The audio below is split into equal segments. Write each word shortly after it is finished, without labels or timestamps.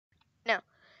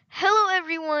Hello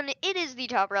everyone, it is the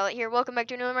Top Relic here. Welcome back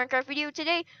to another Minecraft video.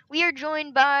 Today we are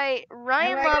joined by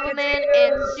Ryan Lavaman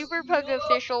and Super Pug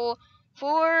Official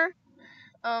for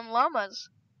llamas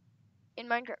in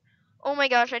Minecraft. Oh my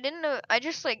gosh, I didn't know. I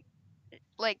just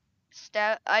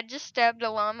stabbed a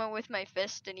llama with my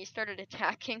fist and he started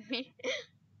attacking me.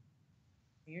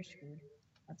 You're screwed.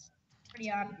 That's pretty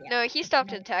obvious. No, he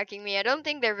stopped attacking me. I don't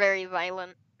think they're very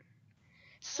violent.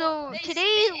 So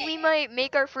today we might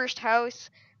make our first house.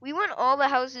 We want all the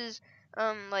houses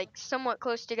like somewhat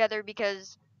close together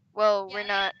because we're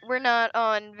not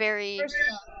on very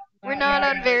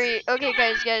okay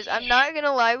guys, I'm not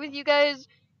gonna lie with you guys.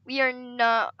 We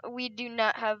do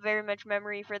not have very much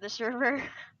memory for the server.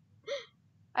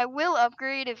 I will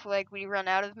upgrade if like we run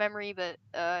out of memory, but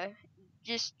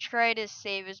just try to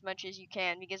save as much as you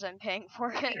can because I'm paying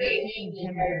for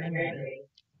it.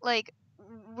 Like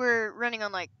we're running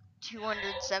on like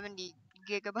 270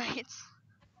 gigabytes.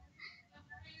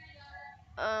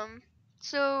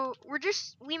 So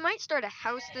we might start a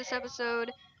house this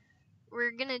episode. We're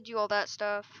gonna do all that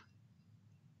stuff.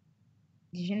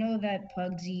 Did you know that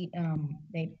pugs eat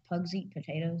pugs eat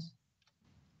potatoes?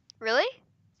 Really?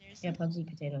 Yeah, pugs eat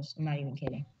potatoes. I'm not even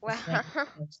kidding. Wow.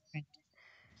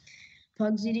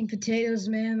 Pugs eating potatoes,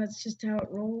 man. That's just how it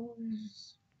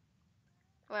rolls.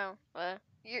 Wow.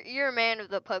 You're a man of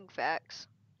the pug facts.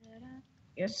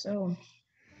 Guess so.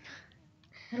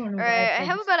 I don't know. Alright, I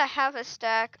have about a half a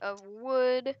stack of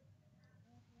wood.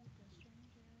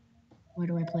 Why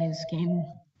do I play this game?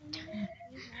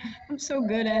 I'm so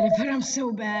good at it, but I'm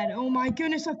so bad. Oh my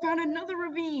goodness, I found another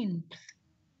ravine.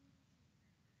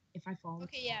 If I fall.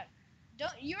 Okay, yeah.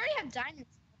 You already have diamonds?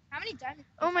 How many diamonds?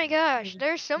 Oh my gosh,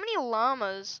 there's so many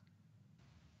llamas.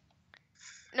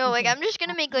 No, like I'm just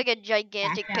gonna make like a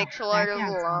gigantic pixel art of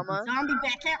a llama. Zombie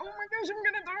back out. Oh my gosh, I'm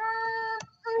gonna die.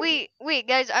 Wait,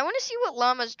 guys, I want to see what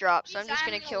llamas drop, so I'm just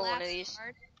gonna kill one of these.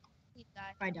 If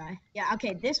I die. Yeah,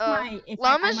 okay, this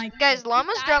llamas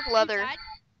drop leather.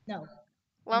 No.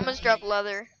 Llamas drop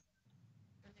leather.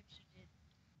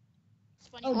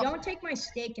 Oh, don't take my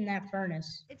steak in that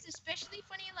furnace. It's especially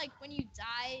funny, like when you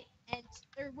die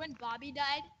or when Bobby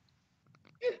died.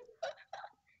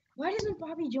 Why doesn't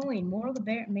Bobby join? More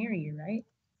the merrier, right?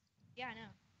 Yeah, I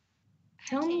know.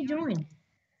 Tell him to join.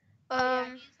 Yeah,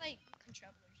 he's like in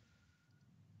trouble or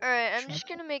something. Alright, I'm just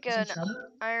gonna make an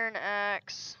iron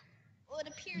axe. Well, it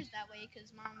appears that way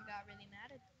because Mom got really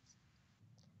mad at us.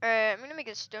 Alright, I'm gonna make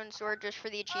a stone sword just for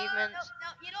the achievements.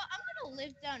 No, you know, I'm gonna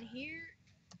live down here.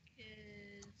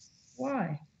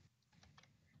 Why?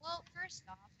 Well, first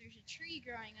off, there's a tree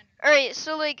growing under. Alright,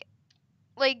 so like,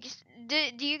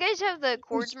 do you guys have the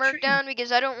cords marked down?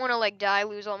 Because I don't want to like die,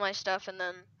 lose all my stuff, and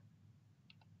then.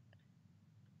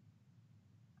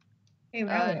 Hey,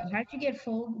 Rabbit, how'd you get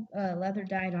full leather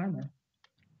dyed armor?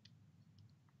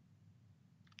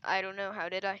 I don't know. How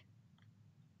did I?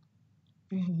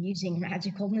 Using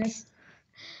magicalness.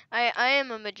 I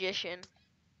am a magician.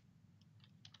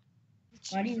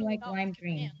 Why do you like lime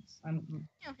green?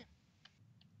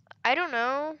 I don't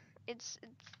know. It's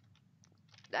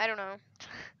I don't know.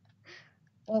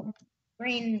 Well,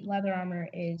 green leather armor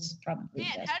is probably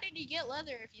best. How did you get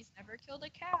leather if you've never killed a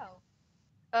cow?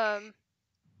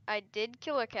 I did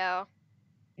kill a cow.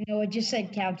 No, it just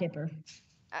said cow tipper.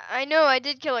 I know I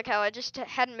did kill a cow. I just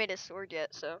hadn't made a sword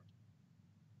yet, so.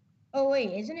 Oh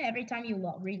wait, isn't it every time you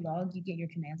relog you get your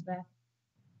commands back?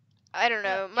 I don't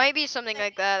know. Might be something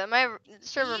like that. My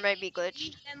server might be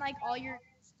glitched. And like all your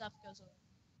stuff goes away.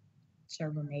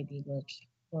 Server may be glitched.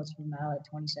 Well, it's from out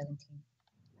 2017.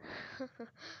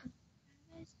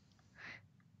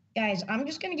 Guys, I'm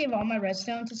just gonna give all my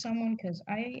redstone to someone because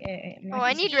I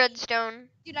need redstone.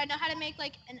 Dude, I know how to make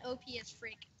like an OPS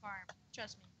freak farm.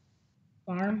 Trust me.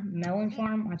 Farm? Melon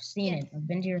farm? I've seen it. I've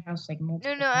been to your house like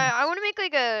multiple times. I want to make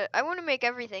like I want to make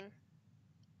everything.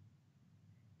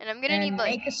 And I'm gonna need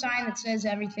like. Make a sign that says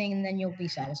everything, and then you'll be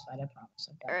satisfied. I promise.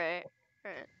 Okay.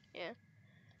 All right, yeah.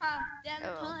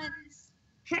 Puns.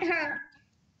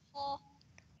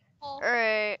 All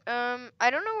right. I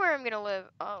don't know where I'm gonna live.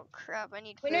 Oh crap! I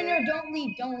need food. Wait, no, don't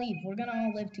leave. We're gonna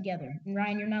all live together. And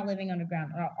Ryan, you're not living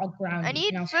underground. I'll ground you. I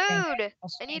need food.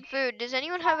 I need food. Does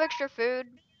anyone have extra food?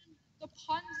 The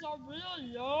puns are real,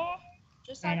 yo.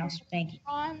 Just Ryan, I'll spank you.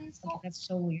 Okay, that's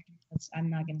so weird. I'm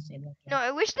not gonna say that. No,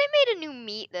 I wish they made a new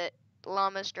meat that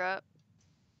llamas drop.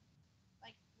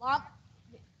 Like llama?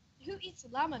 Who eats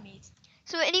llama meat?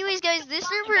 So, anyways, guys, this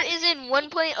server is in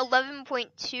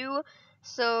 1.11.2.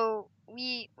 So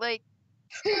we like.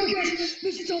 Oh my gosh!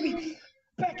 Mr. Toby,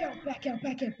 back out!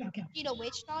 Need a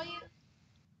witch value?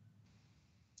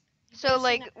 So Because,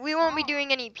 like we won't be song.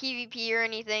 doing any PvP or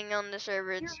anything on the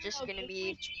server. It's You're just an gonna ugly be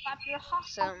witch, clap your ha ha.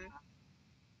 some.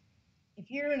 If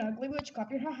you're an ugly witch,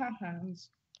 clap your ha ha hands.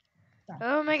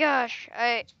 Oh my gosh,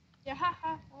 Yeah, ha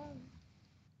ha.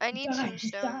 I need Die, some just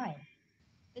stone. die.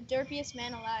 The derpiest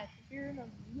man alive. If you're an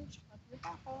ugly witch, clap your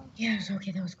ha ha. Yes,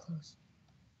 okay, that was close.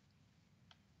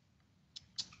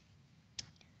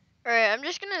 All right, I'm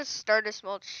just gonna start a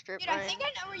small strip Dude, I mine. think I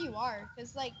know where you are.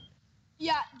 Cause like,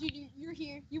 yeah, dude, you're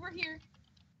here. You were here.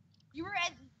 You were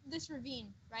at this ravine,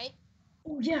 right?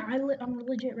 Oh yeah, I'm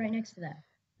legit right next to that.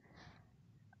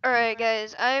 All right,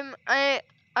 guys, I'm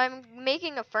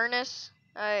making a furnace.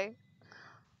 I'm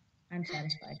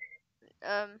satisfied.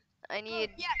 I Oh, need.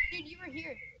 yeah, dude, you were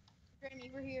here. Graham,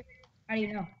 you were here. How do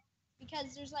you know?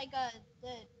 Because there's like the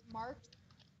marked.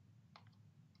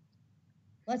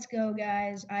 Let's go,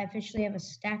 guys. I officially have a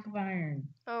stack of iron.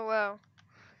 Oh wow.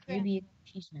 Maybe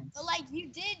achievements. But like you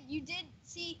did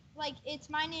see like it's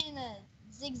mine in a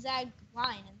zigzag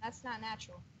line, and that's not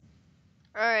natural.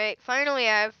 All right, finally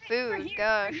I have You were food. here,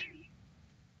 Gosh.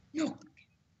 No.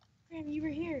 Graham, you were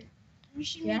here. We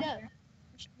should Yeah? meet up.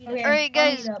 We should meet Okay, up. All right,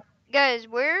 I'll meet guys. up. Guys,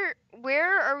 where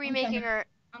are we I'm making coming. our?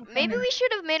 I'm Maybe coming. we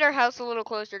should have made our house a little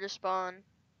closer to spawn.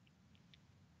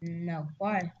 No.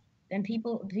 Why? Then the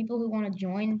people who want to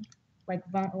join, like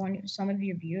some of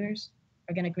your viewers,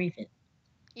 are gonna grief it.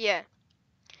 Yeah.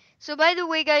 So by the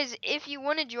way, guys, if you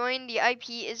want to join, the IP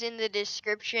is in the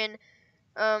description.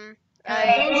 Don't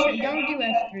do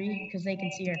F3 because they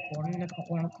can see our Oh,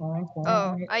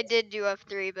 coordinates. I did do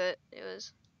F3, but it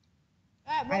was.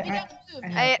 Alright, well, we I- gotta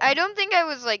move. I don't think I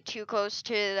was like too close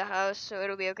to the house, so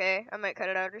it'll be okay. I might cut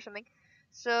it out or something.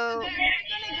 So Are you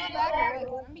gonna go back or what?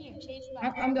 'Cause I'm being chased by.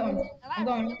 I'm going. And I I'm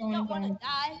going. really I'm don't going. want to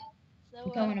die. So,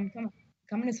 I'm coming. I'm coming.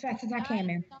 Coming as fast as I can,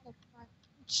 man.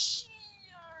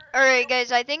 all right,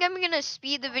 guys, I think I'm gonna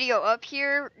speed the video up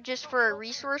here just for a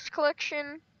resource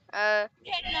collection. Okay,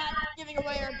 not giving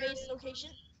away our base location.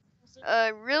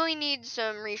 Really need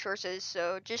some resources,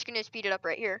 so just gonna speed it up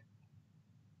right here.